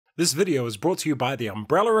This video is brought to you by the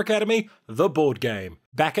Umbrella Academy, the board game.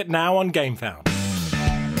 Back it now on GameFound.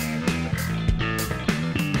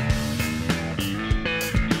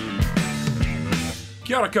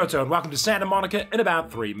 Kia ora koutou and welcome to Santa Monica in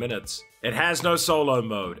about 3 minutes. It has no solo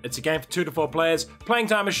mode. It's a game for 2 to 4 players, playing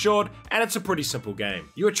time is short, and it's a pretty simple game.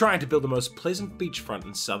 You are trying to build the most pleasant beachfront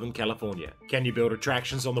in Southern California. Can you build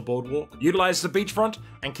attractions on the boardwalk, utilize the beachfront,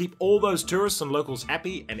 and keep all those tourists and locals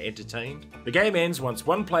happy and entertained? The game ends once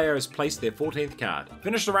one player has placed their 14th card.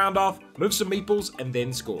 Finish the round off, move some meeples, and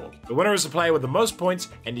then score. The winner is the player with the most points,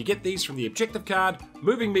 and you get these from the objective card,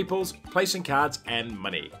 moving meeples, placing cards, and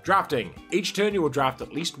money. Drafting. Each turn you will draft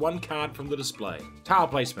at least one card from the display. Tile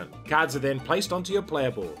placement. Cards are then placed onto your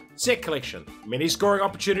player board. Set collection. Many scoring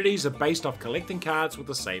opportunities are based off collecting cards with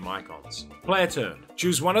the same icons. Player turn.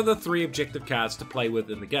 Choose one of the 3 objective cards to play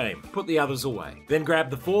with in the game. Put the others away. Then grab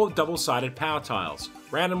the 4 double-sided power tiles.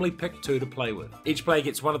 Randomly pick 2 to play with. Each player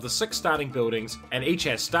gets one of the 6 starting buildings, and each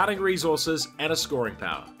has starting resources and a scoring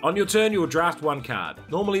power. On your turn, you will draft 1 card.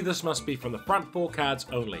 Normally this must be from the front 4 cards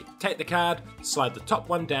only. Take the card, slide the top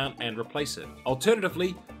one down, and replace it.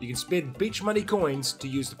 Alternatively, you can spend beach money coins to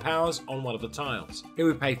use the powers on one of the tiles. Here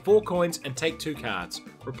we pay 4 coins and take 2 cards,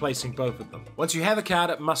 replacing both of them. Once you have a card,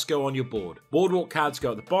 it must go on your board. Boardwalk cards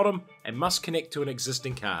go at the bottom and must connect to an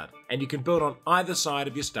existing card, and you can build on either side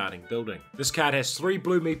of your starting building. This card has 3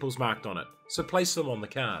 blue meeples marked on it, so place them on the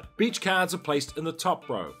card. Beach cards are placed in the top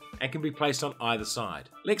row and can be placed on either side.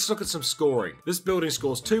 Let's look at some scoring. This building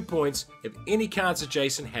scores 2 points if any cards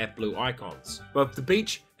adjacent have blue icons. Both the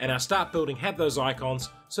beach and our start building have those icons,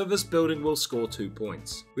 so this building will score 2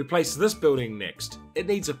 points. We place this building next. It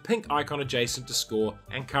needs a pink icon adjacent to score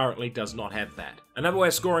and currently does not have that. Another way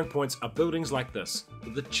of scoring points are buildings like this,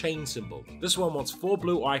 with the chain symbol. This one wants 4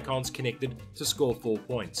 blue icons connected to score 4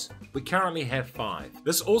 points. We currently have 5.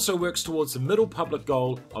 This also works towards the middle public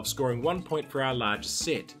goal of scoring 1 point for our largest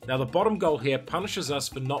set. Now the bottom goal here punishes us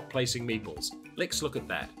for not placing meeples. Let's look at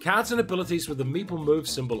that. Cards and abilities with the meeple move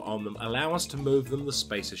symbol on them allow us to move them the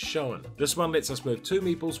spaces shown. This one lets us move 2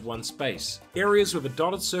 meeples 1 space. Areas with a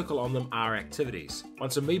dotted circle on them are activities.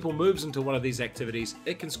 Once a meeple moves into one of these activities,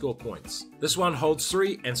 it can score points. This one holds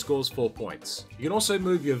 3 and scores 4 points. You can also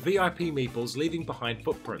move your VIP meeples, leaving behind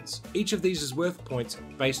footprints. Each of these is worth points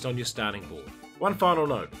based on your starting board. One final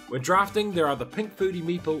note, when drafting there are the pink foodie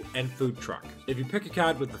meeple and food truck. If you pick a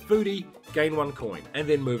card with the foodie, gain 1 coin, and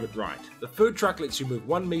then move it right. The food truck lets you move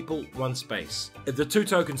 1 meeple 1 space. If the 2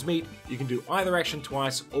 tokens meet, you can do either action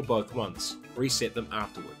twice or both once. Reset them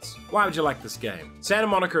afterwards. Why would you like this game? Santa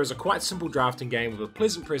Monica is a quite simple drafting game with a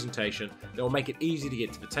pleasant presentation that will make it easy to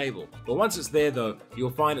get to the table. But once it's there though, you'll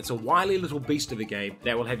find it's a wily little beast of a game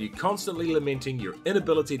that will have you constantly lamenting your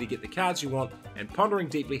inability to get the cards you want and pondering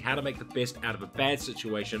deeply how to make the best out of a bad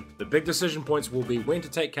situation. The big decision points will be when to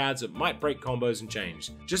take cards that might break combos and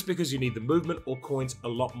change, just because you need the movement or coins a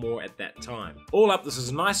lot more at that time. All up, this is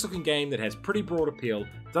a nice looking game that has pretty broad appeal,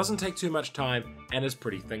 doesn't take too much time, and is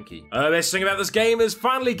pretty thinky. The best thing about this game is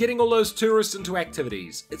finally getting all those tourists into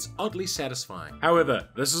activities. It's oddly satisfying. However,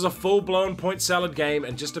 this is a full-blown point salad game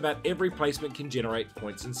and just about every placement can generate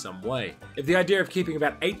points in some way. If the idea of keeping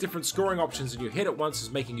about 8 different scoring options in your head at once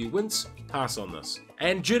is making you wince, pass on this.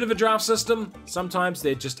 And due to the draft system, sometimes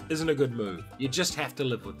there just isn't a good move. You just have to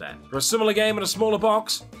live with that. For a similar game in a smaller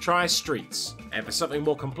box, try Streets. And for something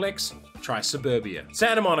more complex, try Suburbia.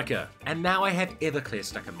 Santa Monica. And now I have Everclear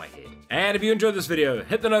stuck in my head. And if you enjoyed this video,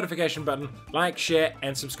 hit the notification button, like, share,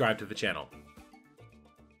 and subscribe to the channel.